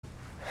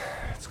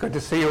Good to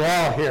see you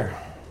all here.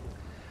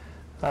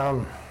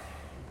 Some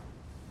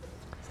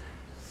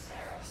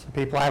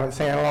people I haven't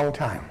seen in a long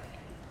time.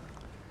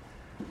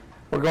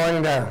 We're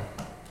going to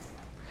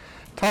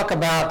talk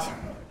about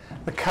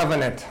the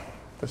covenant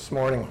this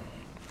morning.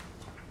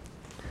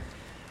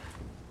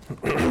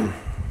 There's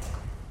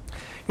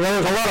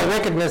a lot of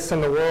wickedness in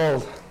the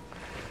world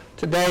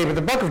today, but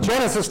the book of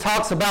Genesis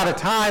talks about a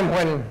time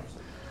when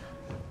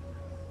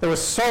there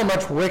was so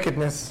much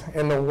wickedness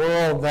in the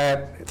world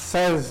that it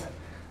says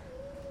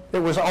it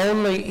was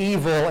only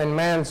evil in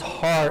man's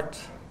heart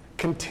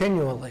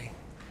continually.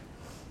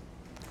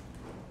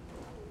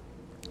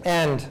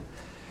 And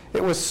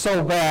it was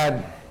so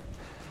bad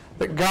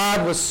that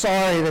God was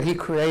sorry that he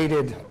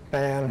created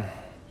man.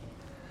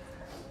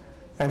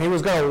 And he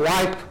was going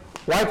to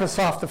wipe us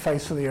off the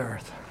face of the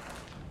earth.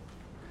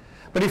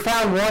 But he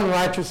found one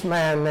righteous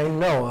man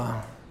named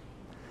Noah.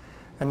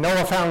 And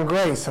Noah found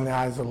grace in the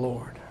eyes of the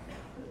Lord.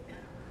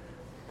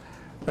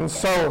 And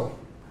so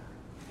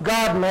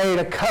God made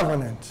a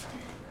covenant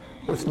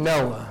with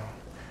Noah.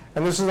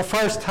 And this is the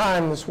first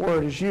time this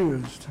word is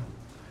used.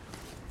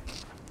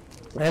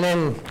 And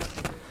in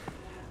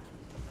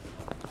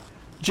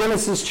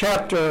Genesis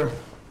chapter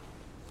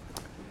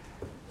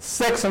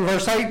 6 and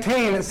verse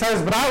 18, it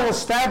says, "But I will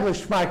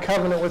establish my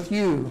covenant with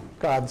you,"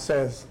 God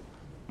says.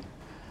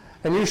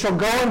 "And you shall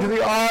go into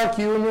the ark,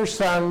 you and your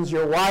sons,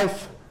 your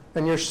wife,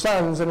 and your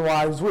sons and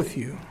wives with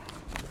you."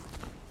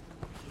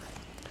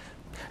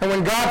 And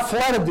when God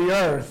flooded the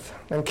earth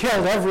and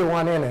killed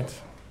everyone in it,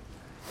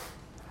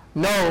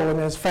 Noah and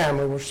his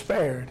family were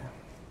spared.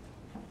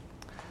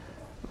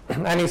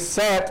 And he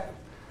set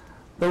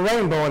the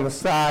rainbow in the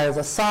sky as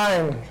a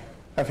sign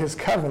of his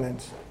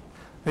covenant.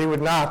 He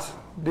would not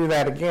do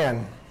that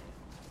again.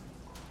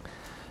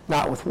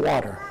 Not with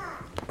water.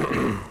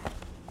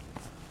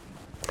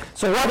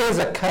 So what is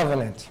a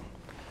covenant?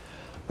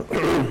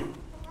 Well,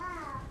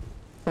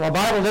 the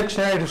Bible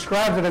dictionary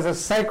describes it as a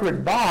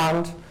sacred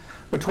bond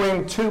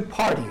between two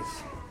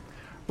parties,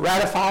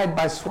 ratified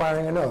by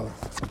swearing an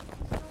oath.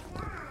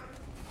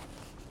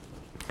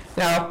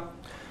 Now,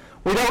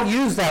 we don't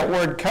use that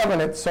word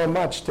covenant so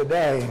much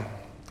today.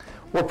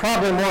 We're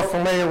probably more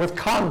familiar with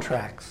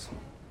contracts.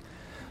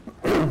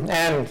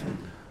 And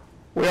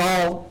we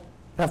all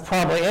have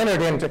probably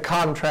entered into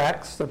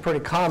contracts. They're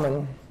pretty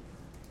common.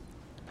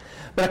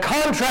 But a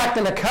contract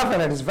and a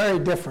covenant is very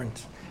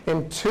different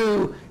in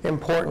two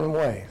important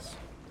ways.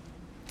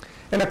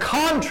 In a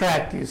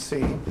contract, you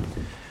see,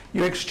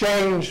 you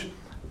exchange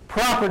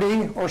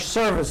property or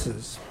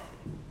services.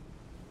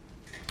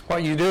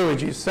 What you do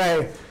is you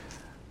say,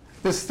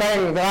 this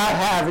thing that I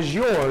have is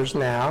yours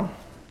now,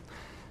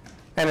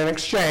 and in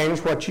exchange,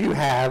 what you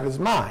have is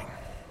mine.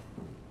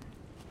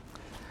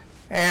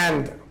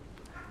 And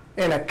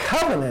in a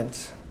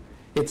covenant,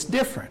 it's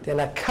different. In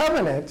a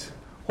covenant,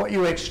 what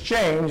you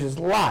exchange is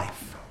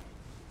life.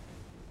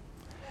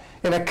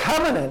 In a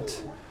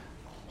covenant,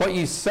 what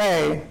you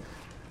say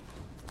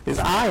is,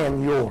 I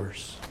am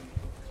yours,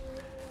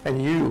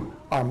 and you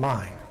are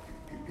mine.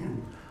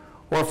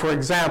 Or, for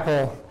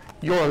example,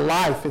 your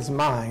life is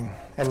mine,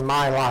 and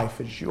my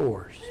life is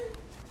yours.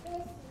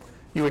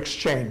 You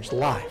exchange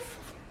life.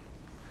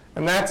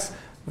 And that's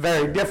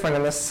very different.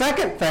 And the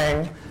second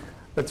thing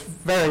that's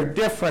very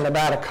different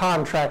about a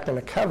contract and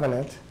a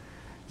covenant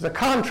is a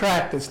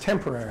contract is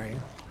temporary,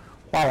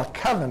 while a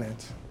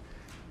covenant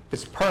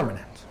is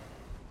permanent.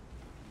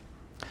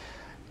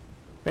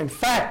 In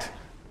fact,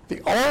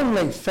 the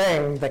only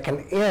thing that can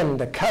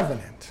end a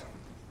covenant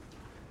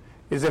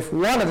is if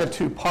one of the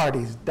two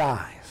parties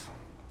dies.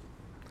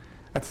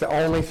 That's the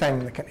only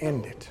thing that can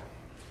end it.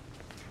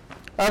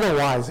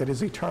 Otherwise, it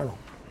is eternal.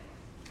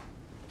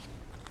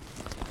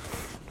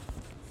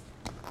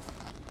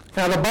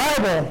 Now, the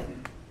Bible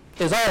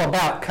is all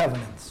about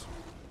covenants.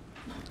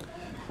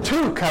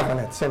 Two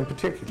covenants in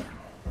particular.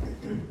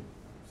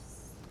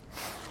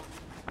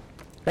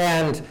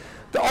 And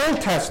the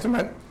Old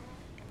Testament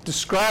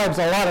describes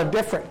a lot of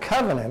different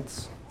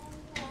covenants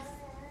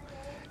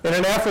in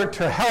an effort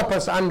to help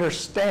us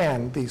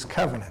understand these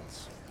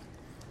covenants.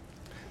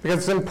 Because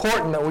it's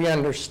important that we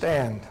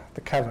understand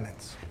the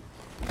covenants.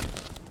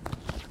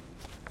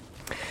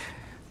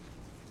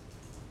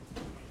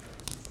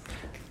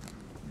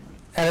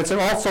 And it's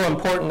also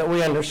important that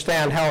we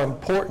understand how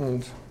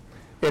important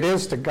it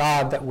is to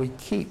God that we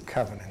keep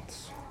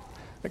covenants.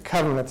 The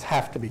covenants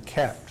have to be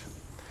kept.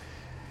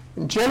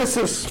 In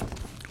Genesis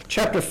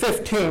chapter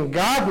 15,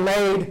 God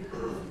made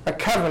a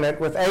covenant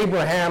with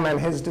Abraham and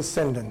his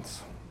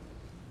descendants.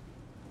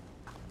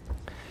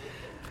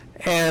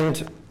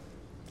 And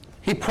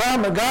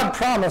God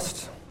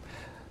promised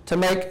to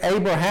make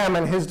Abraham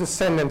and his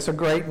descendants a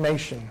great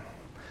nation,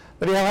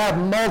 that he'll have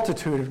a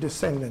multitude of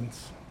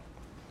descendants.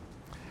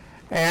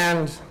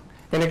 And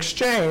in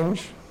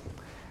exchange,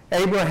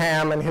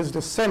 Abraham and his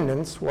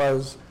descendants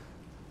was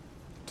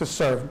to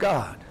serve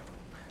God.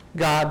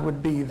 God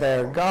would be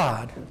their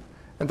God,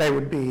 and they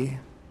would be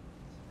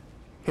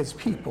his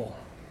people.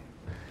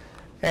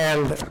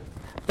 And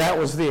that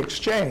was the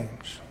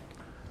exchange.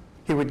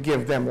 He would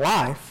give them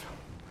life,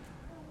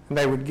 and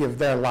they would give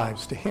their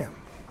lives to him.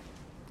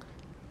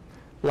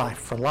 Life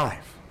for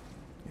life,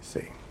 you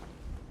see.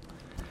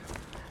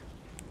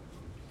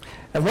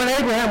 And when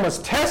Abraham was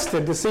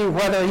tested to see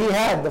whether he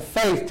had the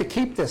faith to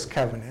keep this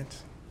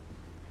covenant,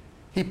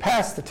 he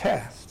passed the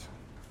test.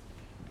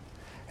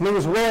 And he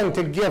was willing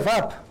to give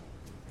up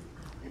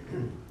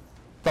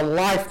the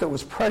life that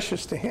was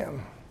precious to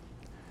him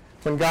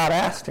when God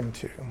asked him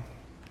to,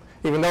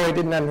 even though he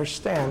didn't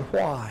understand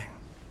why.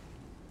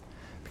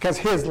 Because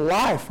his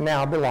life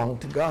now belonged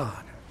to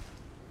God.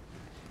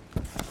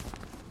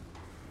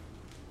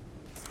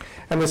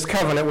 And this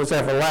covenant was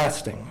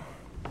everlasting.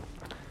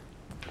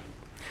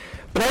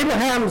 But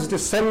Abraham's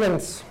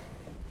descendants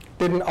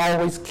didn't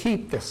always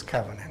keep this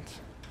covenant.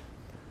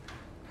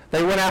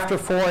 They went after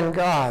foreign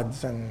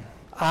gods and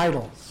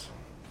idols.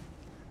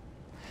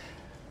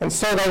 And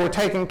so they were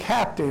taken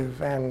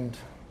captive and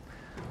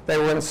they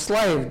were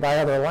enslaved by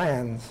other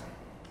lands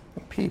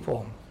and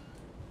people.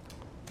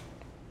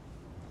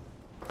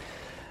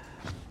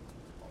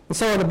 And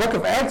so in the book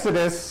of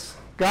Exodus,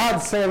 God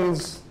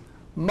sends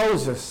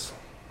Moses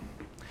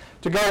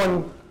to go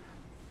and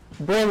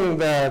bring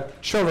the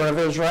children of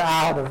Israel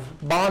out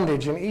of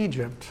bondage in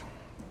Egypt.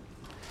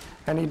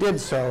 And he did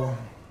so.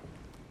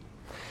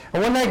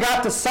 And when they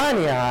got to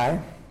Sinai,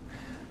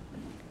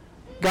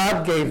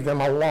 God gave them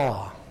a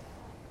law.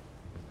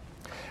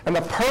 And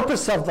the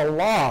purpose of the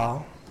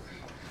law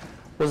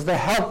was to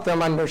help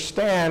them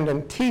understand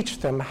and teach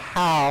them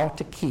how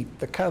to keep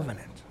the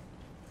covenant.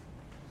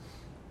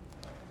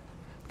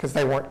 Because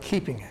they weren't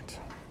keeping it.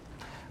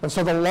 And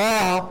so the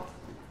law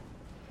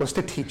was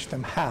to teach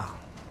them how.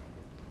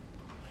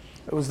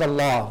 It was the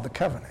law of the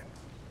covenant.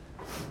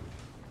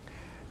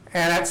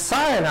 And at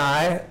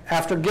Sinai,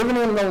 after giving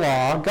him the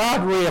law,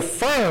 God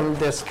reaffirmed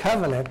this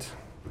covenant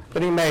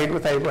that he made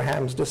with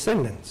Abraham's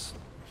descendants.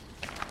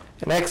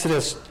 In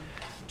Exodus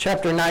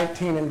chapter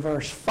 19 and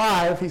verse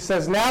 5, he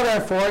says, "Now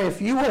therefore,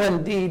 if you will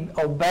indeed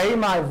obey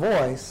my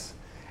voice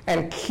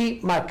and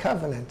keep my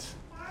covenant,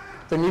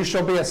 then you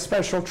shall be a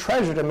special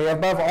treasure to me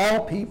above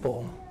all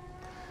people,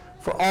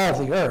 for all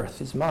the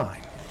earth is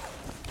mine."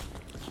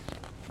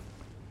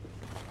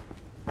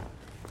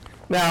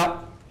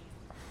 Now,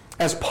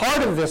 as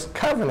part of this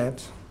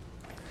covenant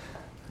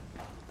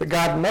that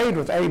God made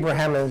with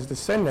Abraham and his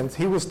descendants,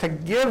 he was to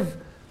give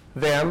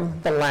them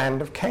the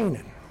land of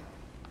Canaan.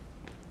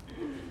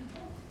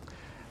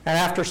 And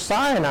after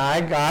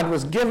Sinai, God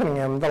was giving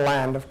him the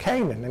land of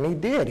Canaan, and he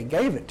did. He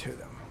gave it to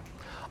them.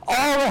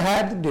 All they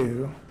had to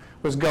do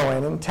was go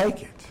in and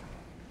take it.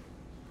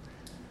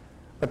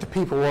 But the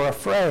people were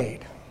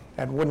afraid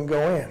and wouldn't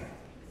go in.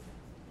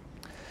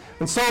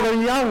 And so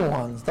the young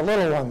ones, the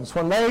little ones,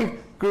 when they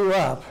grew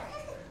up,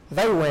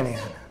 they went in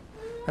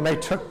and they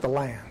took the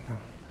land.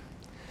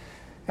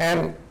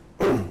 And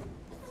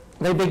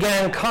they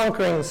began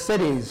conquering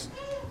cities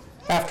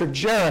after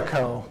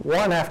Jericho.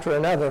 One after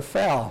another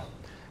fell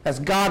as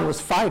God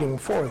was fighting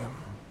for them.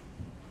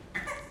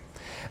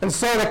 And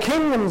so the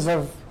kingdoms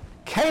of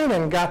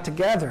Canaan got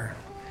together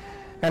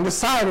and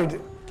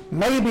decided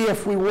maybe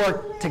if we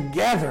work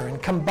together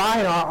and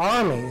combine our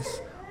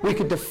armies, we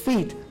could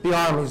defeat the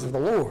armies of the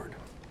Lord.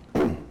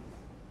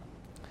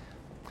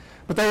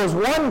 But there was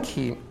one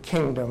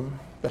kingdom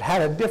that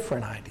had a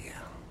different idea.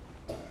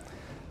 And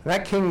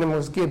that kingdom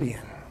was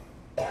Gibeon.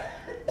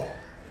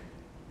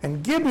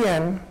 And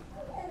Gibeon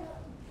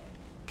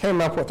came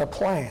up with a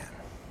plan.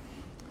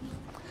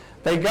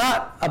 They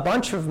got a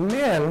bunch of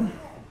men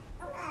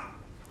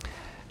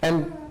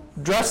and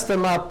dressed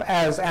them up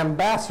as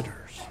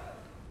ambassadors.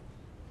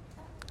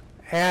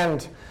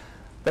 And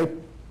they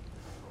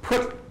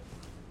put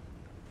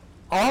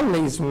on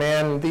these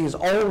men these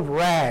old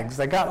rags.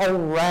 They got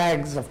old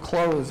rags of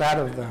clothes out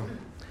of the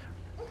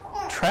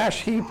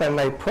trash heap and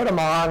they put them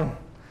on.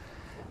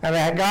 And they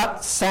had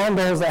got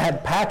sandals that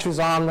had patches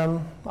on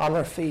them, on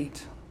their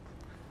feet.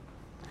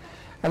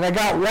 And they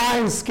got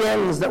wine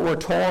skins that were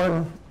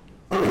torn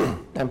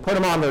and put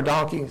them on their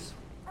donkeys.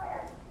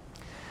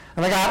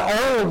 And they got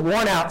old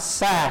worn-out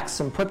sacks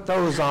and put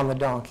those on the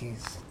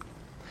donkeys.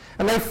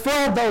 And they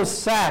filled those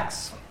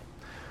sacks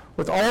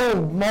with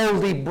old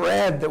moldy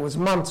bread that was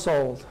months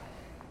old.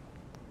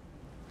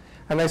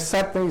 And they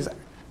set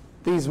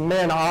these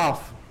men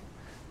off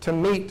to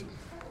meet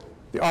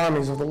the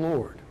armies of the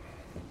Lord.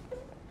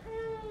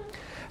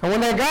 And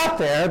when they got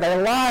there,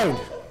 they lied.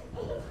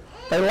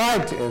 They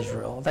lied to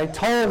Israel. They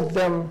told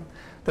them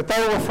that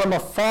they were from a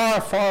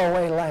far, far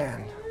away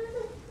land.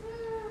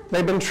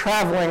 They'd been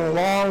traveling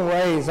long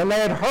ways, and they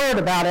had heard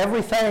about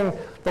everything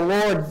the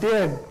Lord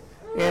did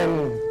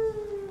in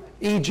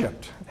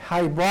Egypt,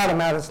 how he brought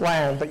them out of his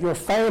land, that your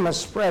fame has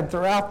spread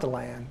throughout the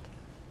land.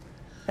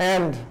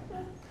 And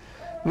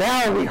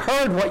now we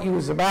heard what you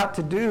was about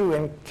to do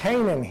in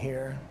Canaan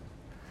here.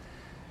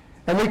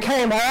 And we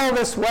came all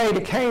this way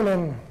to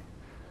Canaan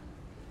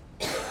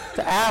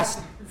to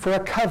ask for a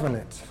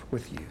covenant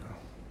with you.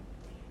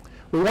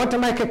 We want to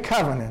make a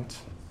covenant.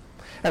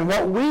 And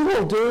what we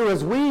will do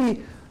is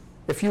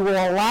if you will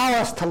allow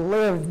us to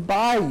live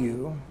by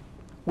you,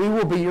 we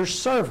will be your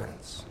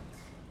servants.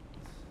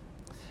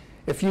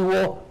 If you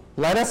will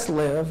let us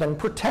live and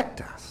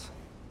protect us.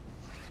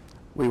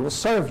 We will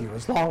serve you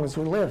as long as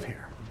we live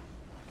here.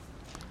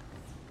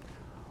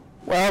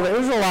 Well, the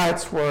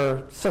Israelites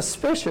were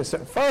suspicious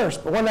at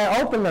first, but when they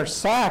opened their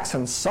sacks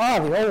and saw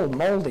the old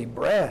moldy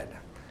bread,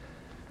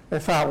 they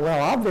thought,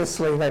 well,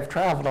 obviously they've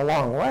traveled a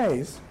long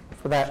ways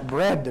for that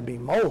bread to be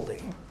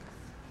moldy.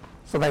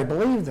 So they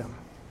believed them.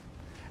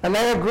 And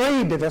they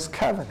agreed to this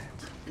covenant.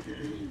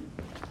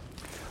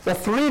 Well,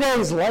 3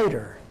 days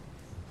later,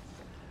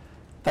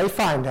 they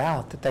find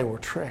out that they were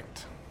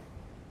tricked.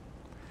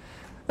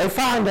 They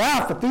find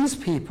out that these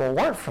people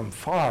weren't from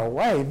far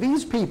away.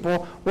 These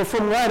people were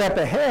from right up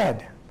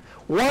ahead.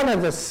 One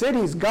of the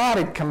cities God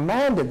had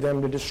commanded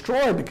them to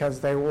destroy because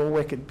they were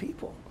wicked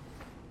people.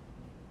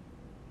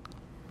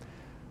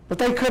 But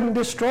they couldn't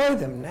destroy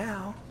them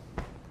now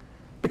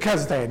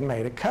because they had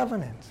made a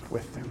covenant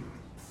with them.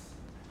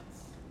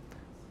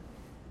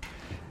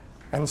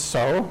 And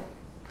so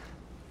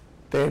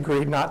they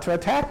agreed not to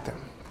attack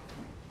them.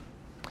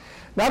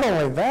 Not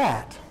only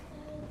that,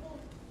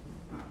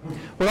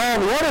 when all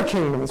the other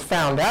kingdoms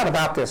found out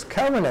about this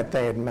covenant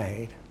they had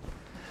made,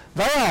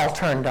 they all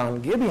turned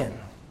on Gibeon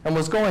and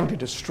was going to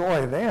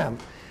destroy them.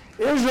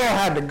 Israel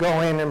had to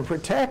go in and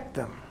protect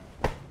them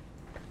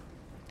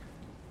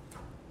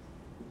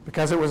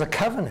because it was a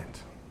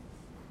covenant.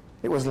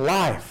 It was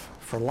life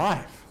for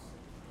life.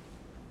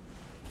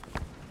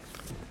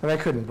 And they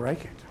couldn't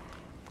break it.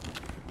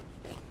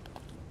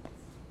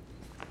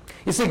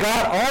 You see,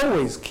 God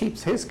always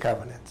keeps his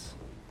covenants,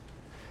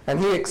 and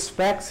he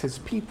expects his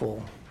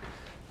people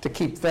to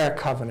keep their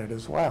covenant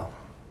as well.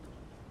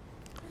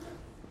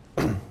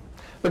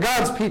 But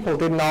God's people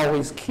didn't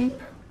always keep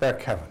their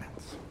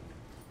covenants.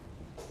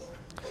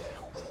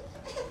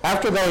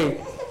 After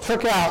they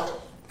took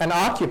out and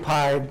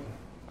occupied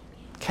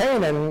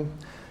Canaan,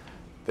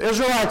 the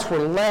Israelites were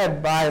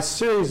led by a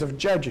series of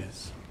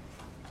judges.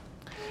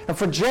 And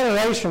for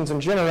generations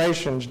and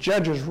generations,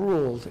 judges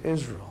ruled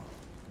Israel.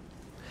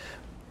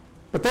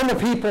 But then the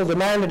people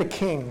demanded a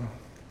king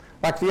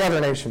like the other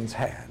nations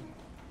had.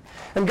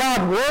 And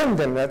God warned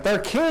them that their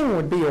king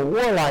would be a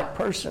warlike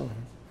person,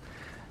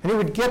 and he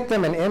would get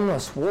them in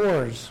endless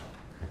wars,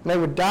 and they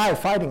would die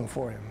fighting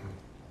for him.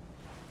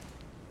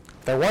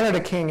 They wanted a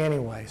king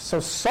anyway,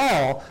 so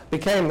Saul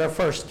became their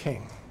first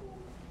king.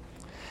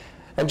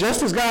 And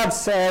just as God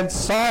said,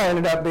 Saul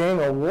ended up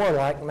being a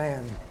warlike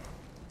man.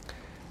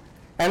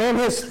 And in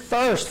his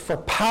thirst for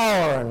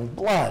power and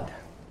blood,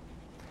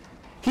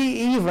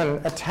 he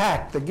even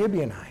attacked the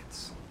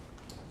Gibeonites.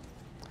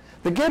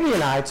 The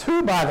Gibeonites,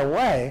 who, by the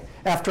way,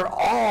 after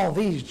all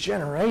these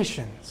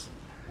generations,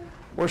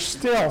 were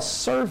still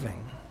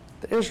serving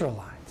the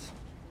Israelites.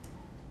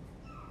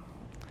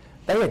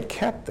 They had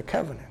kept the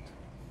covenant.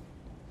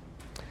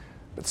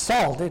 But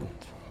Saul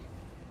didn't.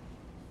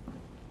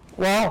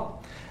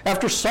 Well,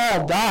 after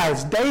Saul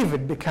dies,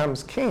 David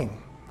becomes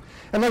king.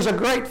 And there's a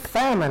great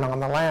famine on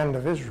the land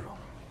of Israel.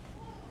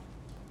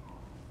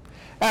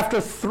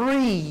 After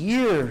 3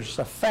 years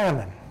of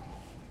famine,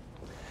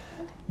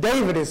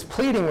 David is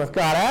pleading with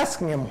God,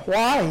 asking him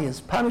why he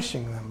is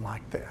punishing them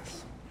like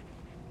this.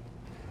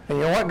 And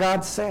you know what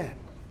God said?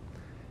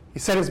 He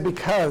said it's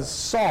because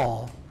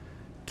Saul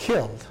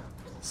killed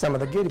some of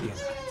the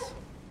Gibeonites.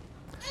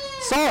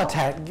 Saul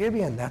attacked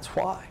Gibeon, that's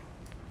why.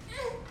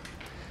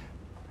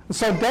 And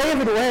so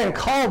David went and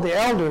called the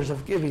elders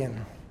of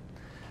Gibeon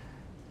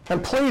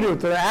and pleaded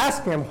with them,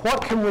 asking them,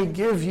 what can we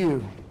give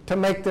you to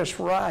make this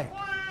right?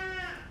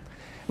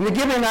 And the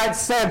Gibeonites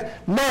said,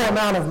 no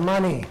amount of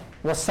money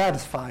will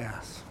satisfy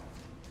us.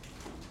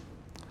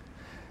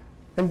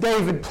 And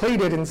David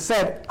pleaded and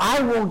said,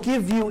 I will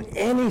give you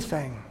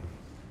anything.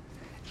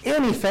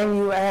 Anything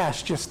you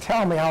ask, just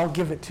tell me, I'll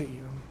give it to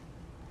you.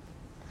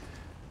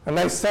 And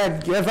they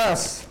said, give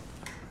us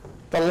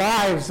the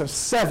lives of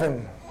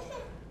 7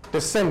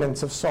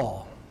 descendants of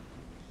Saul,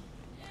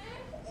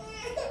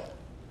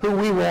 who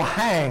we will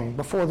hang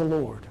before the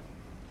Lord.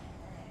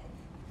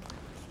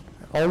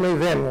 Only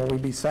then will we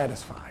be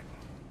satisfied.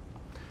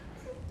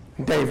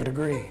 And David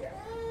agreed.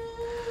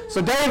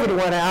 So David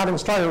went out and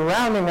started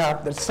rounding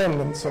up the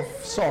descendants of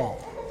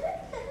Saul.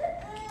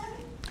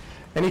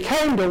 And he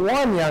came to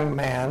one young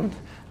man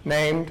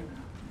named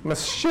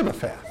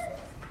Mephibosheth.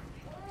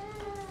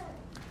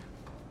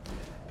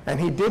 And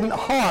he didn't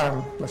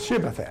harm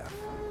Mephibosheth,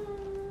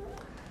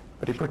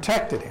 but he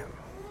protected him.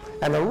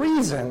 And the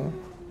reason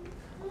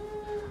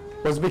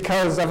was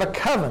because of a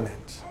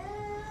covenant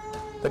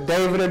that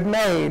David had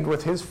made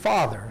with his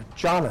father,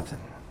 Jonathan,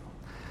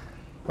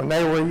 when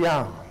they were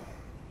young.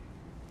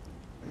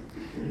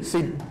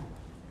 See,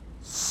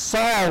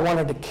 Saul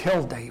wanted to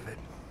kill David,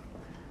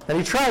 and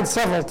he tried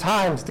several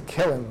times to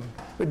kill him,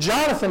 but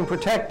Jonathan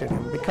protected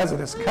him because of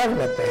this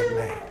covenant they had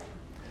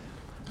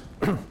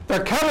made.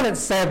 Their covenant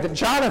said that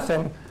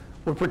Jonathan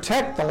would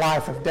protect the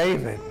life of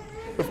David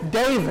if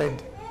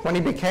David, when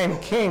he became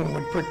king,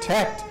 would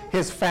protect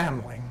his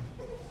family.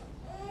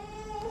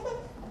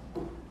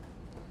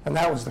 And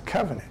that was the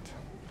covenant.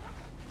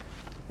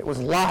 It was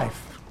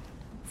life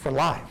for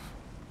life.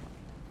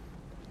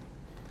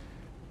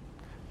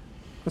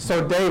 And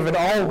so David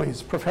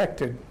always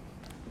protected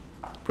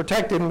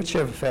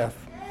Mephibosheth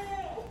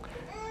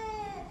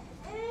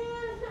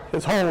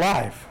his whole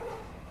life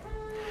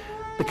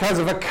because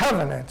of a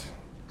covenant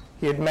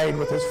he had made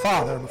with his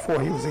father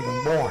before he was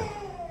even born.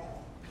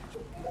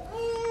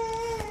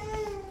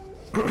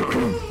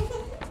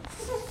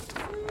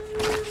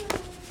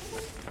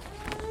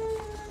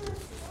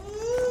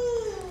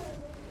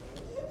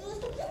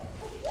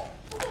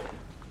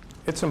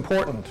 It's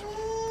important.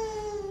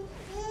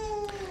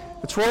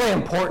 It's really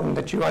important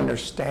that you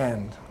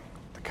understand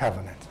the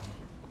covenant.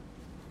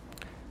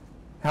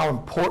 How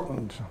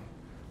important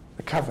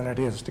the covenant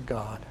is to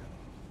God.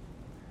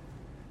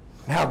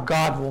 And how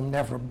God will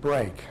never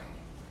break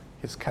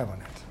his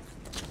covenant.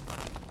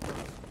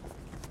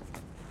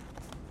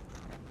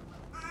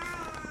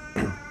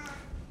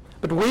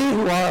 But we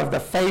who are of the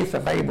faith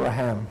of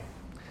Abraham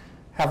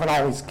haven't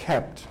always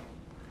kept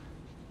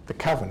the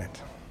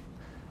covenant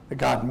that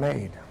God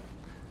made.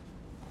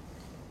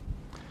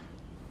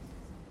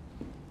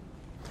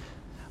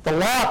 The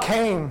law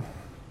came.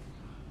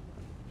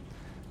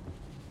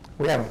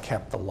 We haven't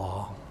kept the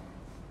law.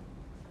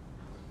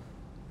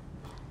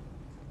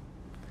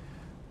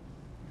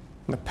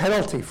 And the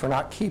penalty for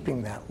not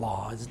keeping that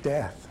law is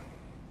death.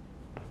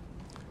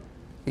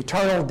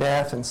 Eternal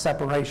death and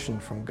separation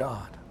from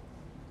God.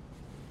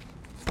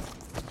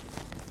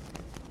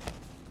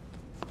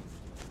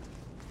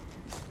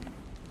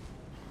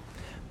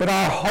 But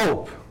our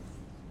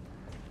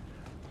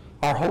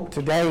hope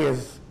today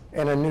is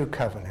in a new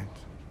covenant.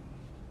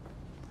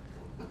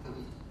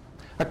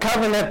 A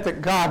covenant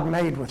that God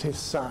made with his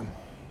Son.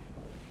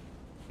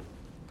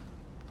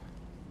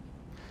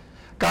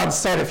 God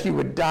said if you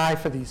would die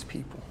for these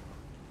people,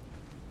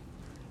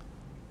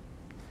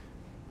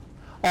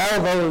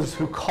 all those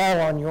who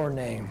call on your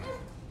name,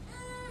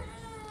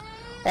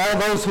 all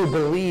those who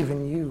believe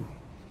in you,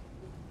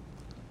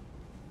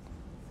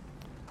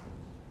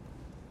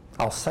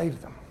 I'll save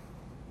them.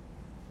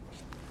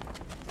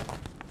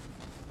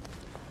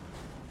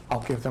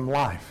 I'll give them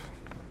life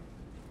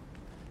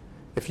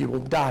if you will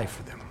die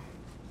for them.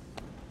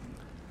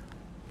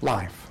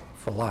 Life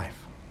for life.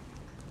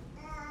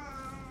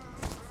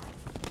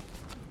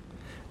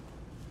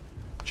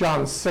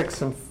 John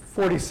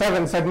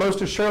 6:47 said, "Most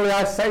assuredly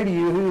I say to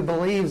you, who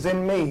believes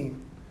in me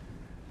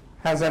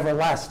has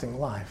everlasting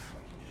life."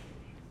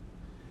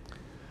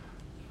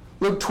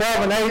 Luke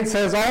 12:8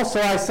 says,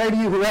 "Also I say to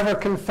you, whoever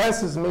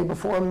confesses me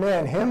before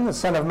men, him the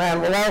Son of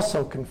Man will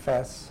also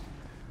confess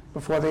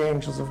before the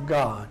angels of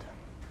God."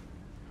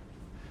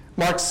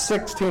 Mark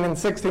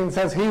 16:16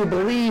 says, "He who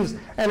believes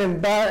and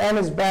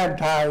is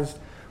baptized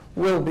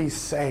will be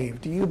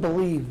saved." Do you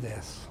believe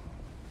this?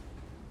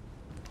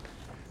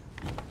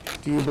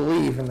 Do you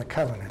believe in the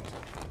covenant?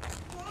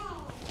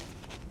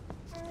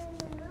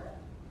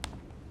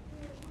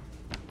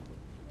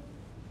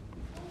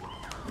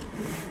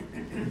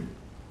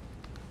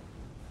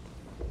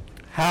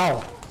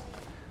 How?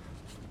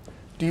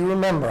 Do you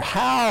remember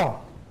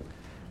how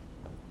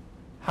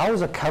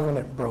is a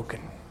covenant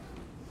broken?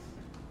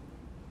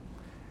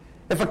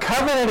 If a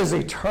covenant is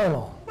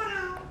eternal,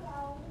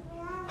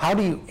 how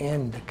do you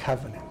end a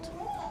covenant?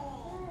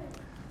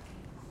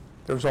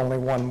 There's only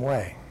one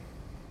way.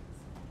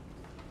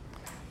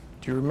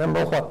 Do you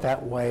remember what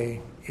that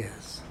way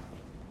is?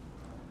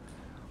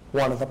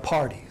 One of the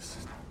parties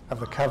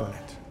of the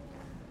covenant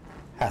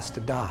has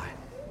to die.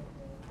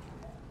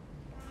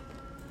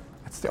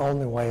 That's the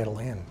only way it'll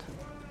end.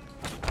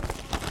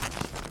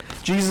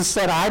 Jesus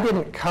said, "I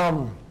didn't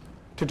come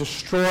to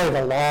destroy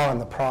the law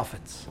and the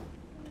prophets.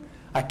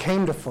 I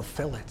came to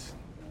fulfill it."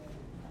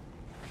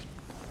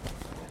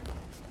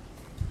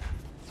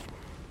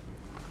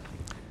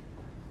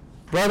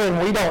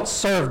 Brethren, we don't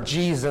serve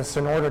Jesus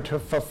in order to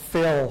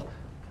fulfill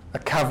a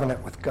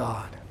covenant with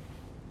God.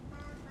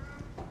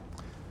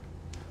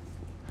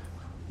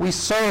 We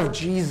serve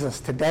Jesus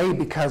today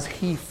because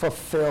he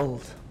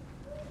fulfilled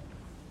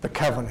the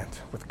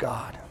covenant with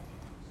God.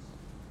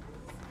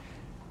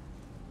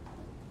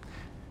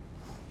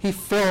 He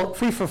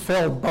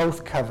fulfilled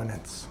both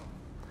covenants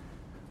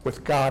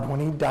with God when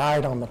he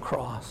died on the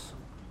cross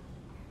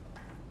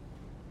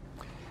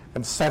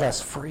and set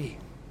us free.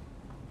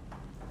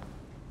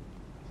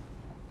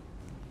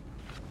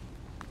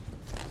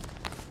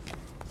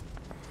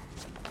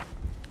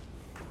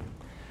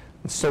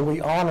 And so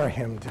we honor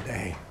him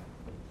today.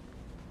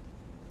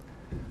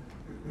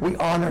 We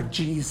honor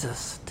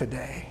Jesus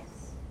today.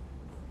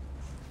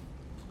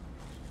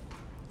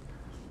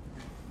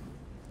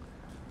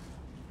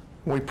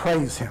 We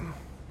praise him.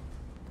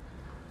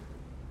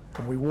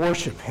 And we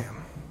worship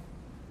him.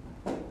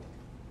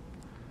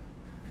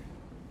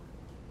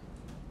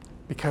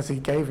 Because he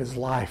gave his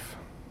life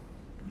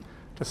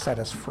to set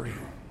us free.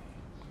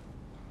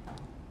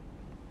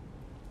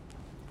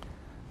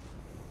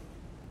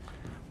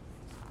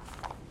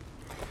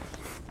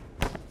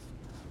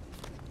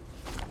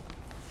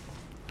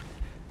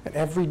 And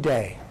every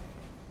day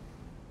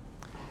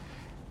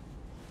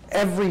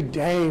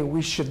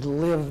we should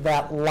live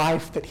that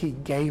life that he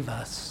gave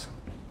us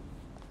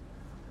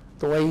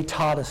the way he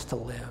taught us to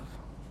live.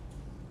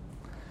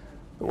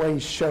 the way he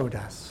showed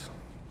us.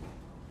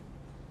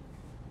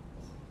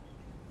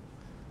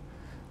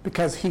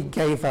 Because he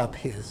gave up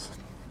his.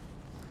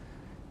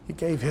 He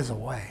gave his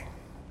away.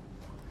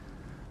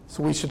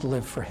 So we should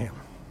live for him.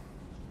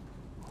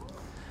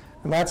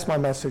 And that's my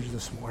message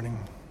this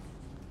morning.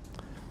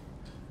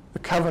 The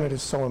covenant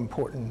is so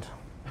important.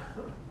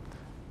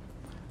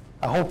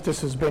 I hope this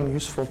has been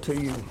useful to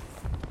you.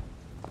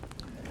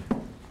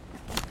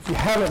 If you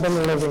haven't been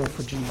living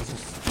for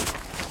Jesus,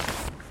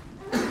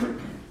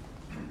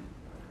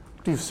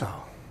 do so.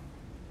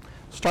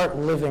 Start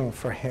living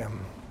for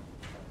him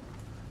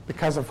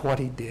because of what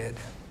he did.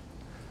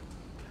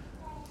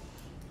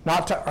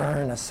 Not to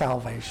earn a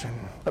salvation,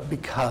 but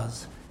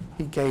because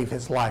he gave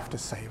his life to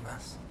save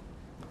us.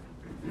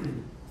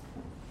 And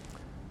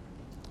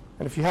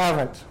if you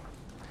haven't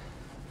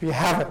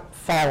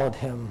followed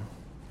him,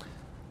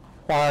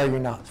 why are you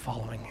not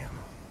following him?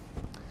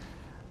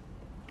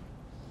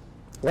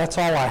 That's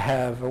all I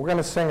have. We're going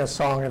to sing a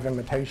song of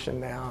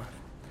invitation now.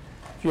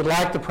 If you'd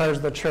like the prayers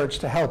of the church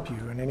to help you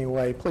in any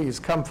way, please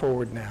come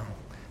forward now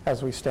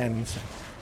as we stand and sing.